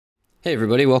Hey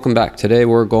everybody, welcome back. Today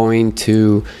we're going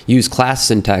to use class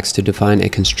syntax to define a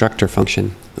constructor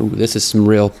function. Ooh, this is some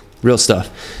real stuff.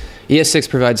 ES6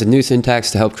 provides a new syntax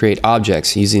to help create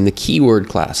objects using the keyword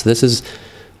class. This is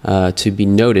to be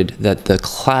noted that the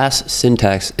class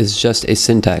syntax is just a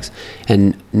syntax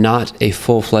and not a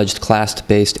full-fledged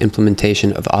class-based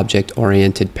implementation of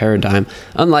object-oriented paradigm,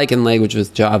 unlike in languages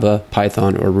with Java,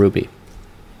 Python, or Ruby.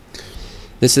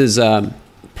 This is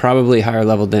probably higher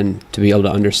level than to be able to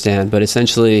understand, but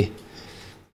essentially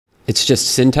it's just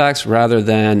syntax rather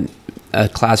than a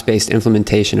class-based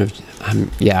implementation of,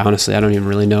 yeah, honestly, I don't even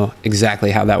really know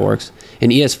exactly how that works. In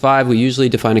ES5, we usually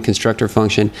define a constructor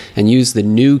function and use the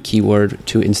new keyword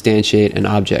to instantiate an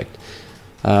object.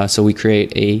 So we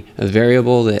create a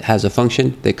variable that has a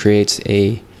function that creates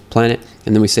a planet,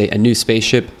 and then we say a new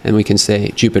spaceship, and we can say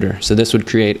Jupiter. So this would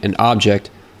create an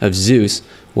object of Zeus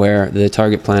where the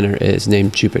target planet is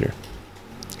named Jupiter.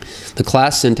 The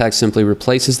class syntax simply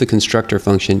replaces the constructor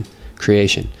function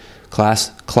creation.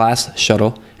 Class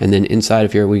shuttle, and then inside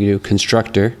of here we do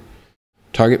constructor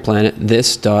target planet.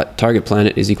 This dot target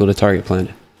planet is equal to target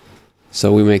planet.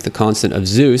 So we make the constant of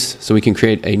Zeus, so we can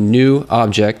create a new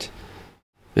object,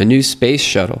 a new space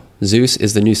shuttle. Zeus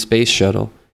is the new space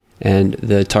shuttle, and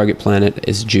the target planet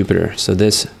is Jupiter. So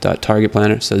this dot target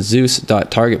planet, so Zeus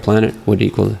dot target planet would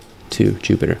equal to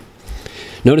Jupiter.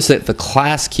 Notice that the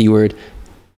class keyword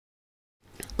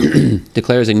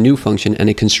declares a new function and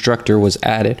a constructor was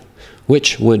added,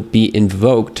 which would be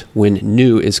invoked when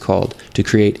new is called to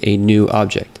create a new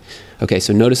object. Okay,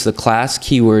 so notice the class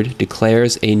keyword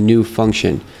declares a new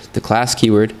function. The class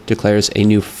keyword declares a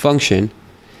new function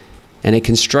and a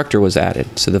constructor was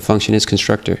added. So the function is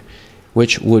constructor,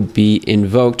 which would be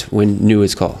invoked when new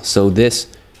is called. So this,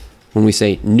 when we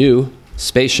say new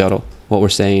space shuttle, what we're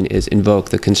saying is invoke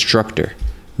the constructor.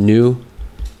 New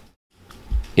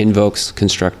invokes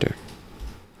constructor.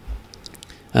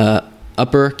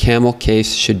 Upper camel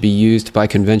case should be used by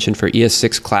convention for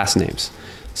ES6 class names.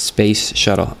 Space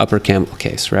shuttle, upper camel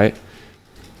case, right?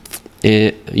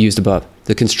 Used above.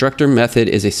 The constructor method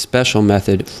is a special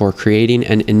method for creating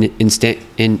and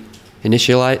initializing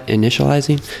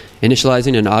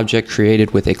an object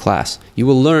created with a class. You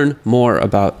will learn more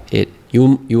about it.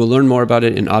 You will learn more about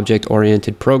it in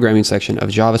object-oriented programming section of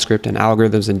JavaScript and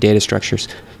algorithms and data structures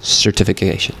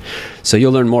certification. So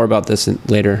you'll learn more about this in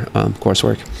later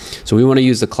coursework. So we want to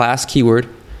use the class keyword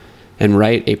and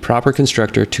write a proper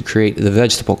constructor to create the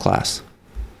vegetable class.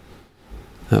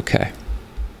 Okay.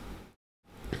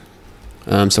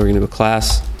 So we're going to go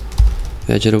class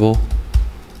vegetable,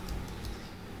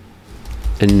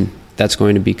 and that's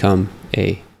going to become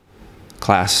a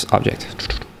class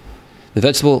object. The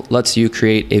vegetable lets you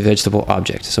create a vegetable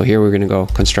object. So here we're going to go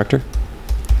constructor,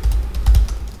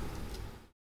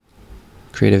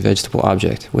 create a vegetable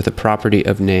object with a property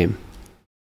of name.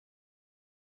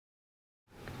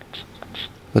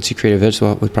 Lets you create a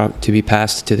vegetable with to be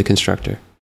passed to the constructor.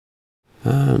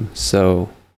 So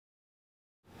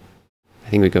I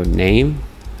think we go name,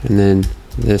 and then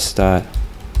this dot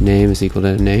name is equal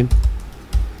to name.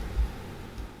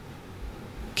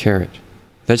 Carrot.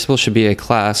 Vegetable should be a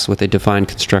class with a defined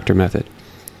constructor method.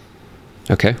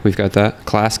 Okay, we've got that.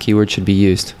 Class keyword should be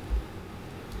used.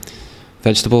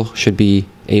 Vegetable should be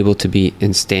able to be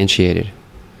instantiated.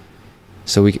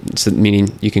 So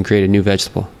meaning you can create a new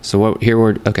vegetable. So what here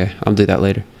we're, okay, I'll do that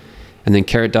later. And then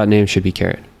carrot.name should be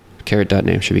carrot.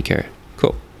 Carrot.name should be carrot.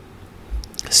 Cool.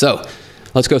 So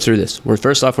let's go through this.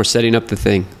 First off, we're setting up the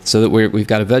thing so that we've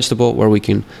got a vegetable where we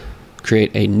can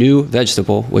create a new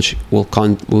vegetable, which we'll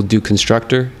do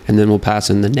constructor, and then we'll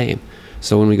pass in the name.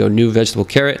 So when we go new vegetable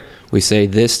carrot, we say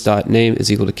this dot name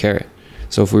is equal to carrot.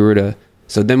 So if we were to,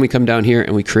 so then we come down here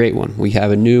and we create one. We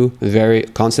have a new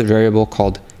constant variable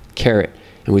called carrot,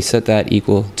 and we set that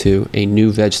equal to a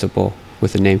new vegetable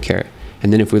with the name carrot.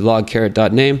 And then if we log carrot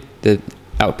dot name, the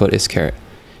output is carrot.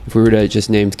 If we were to just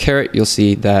name carrot, you'll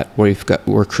see that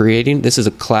we're creating, this is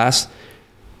a class.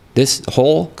 This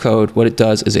whole code, what it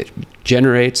does is it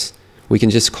generates, we can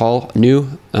just call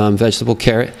new vegetable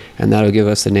carrot, and that'll give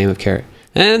us the name of carrot.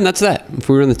 And that's that. If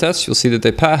we run the test, you'll see that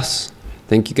they pass.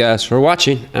 Thank you guys for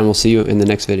watching, and we'll see you in the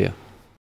next video.